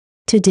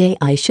Today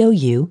I show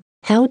you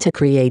how to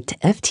create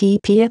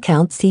FTP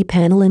account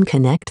Cpanel and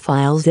connect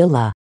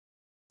FileZilla.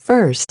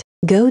 First,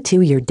 go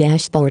to your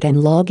dashboard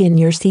and log in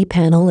your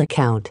Cpanel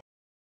account.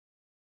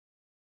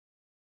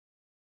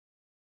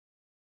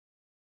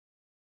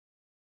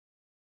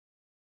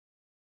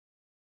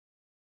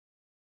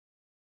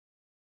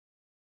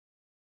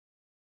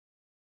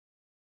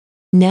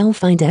 Now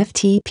find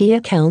FTP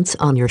accounts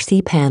on your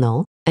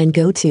Cpanel and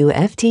go to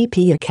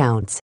FTP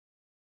accounts.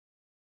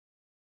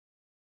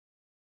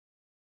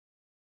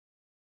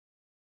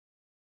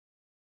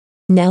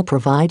 Now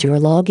provide your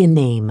login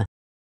name.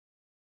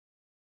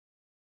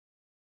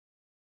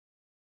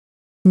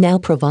 Now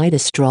provide a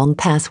strong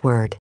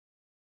password.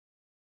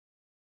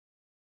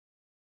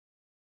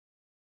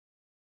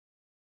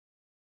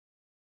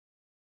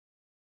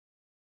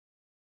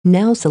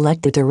 Now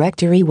select the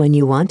directory when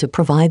you want to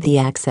provide the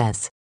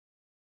access.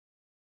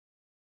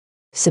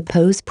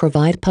 Suppose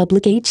provide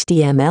public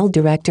HTML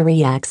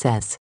directory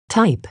access.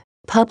 Type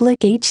public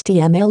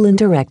HTML in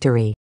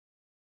directory.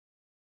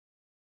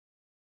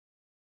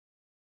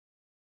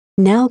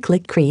 Now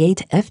click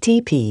Create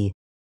FTP.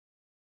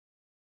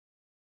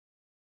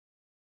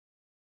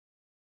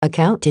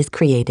 Account is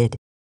created.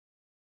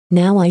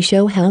 Now I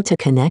show how to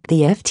connect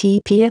the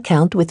FTP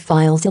account with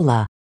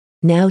FileZilla.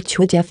 Now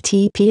choose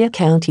FTP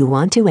account you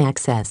want to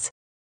access.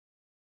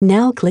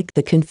 Now click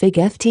the Config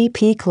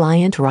FTP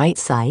client right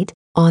side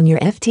on your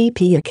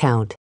FTP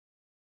account.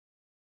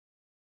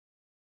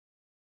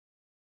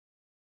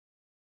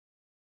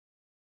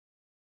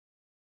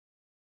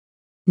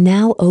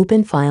 Now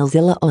open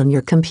FileZilla on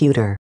your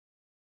computer.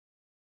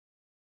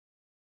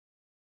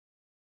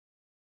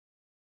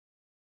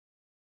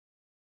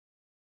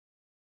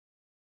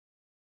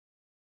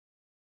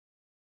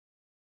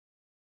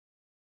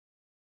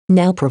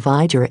 Now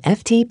provide your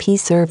FTP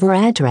server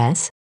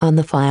address on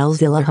the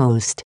FileZilla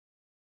host.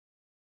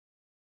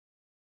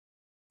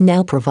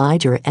 Now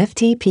provide your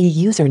FTP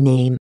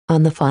username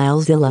on the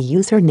FileZilla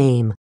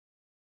username.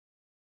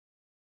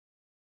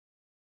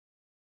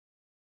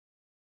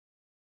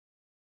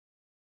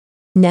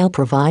 Now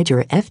provide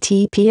your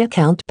FTP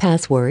account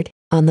password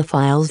on the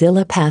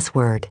FileZilla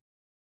password.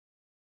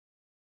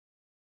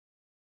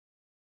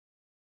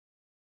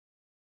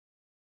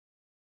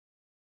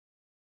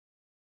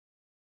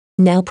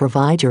 Now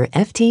provide your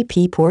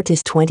FTP port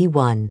is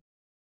 21.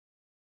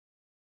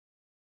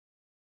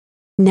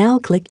 Now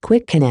click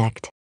Quick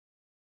Connect.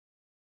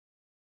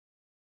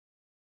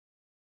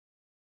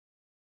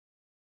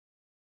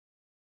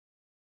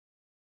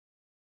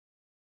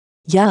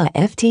 Yeah,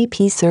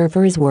 FTP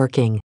server is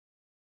working.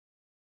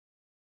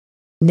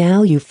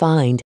 Now you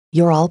find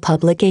your all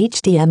public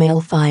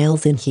HTML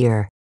files in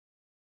here.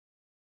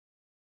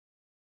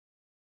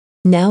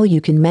 Now you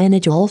can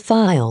manage all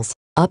files,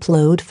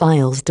 upload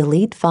files,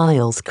 delete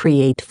files,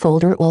 create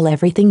folder,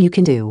 everything you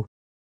can do.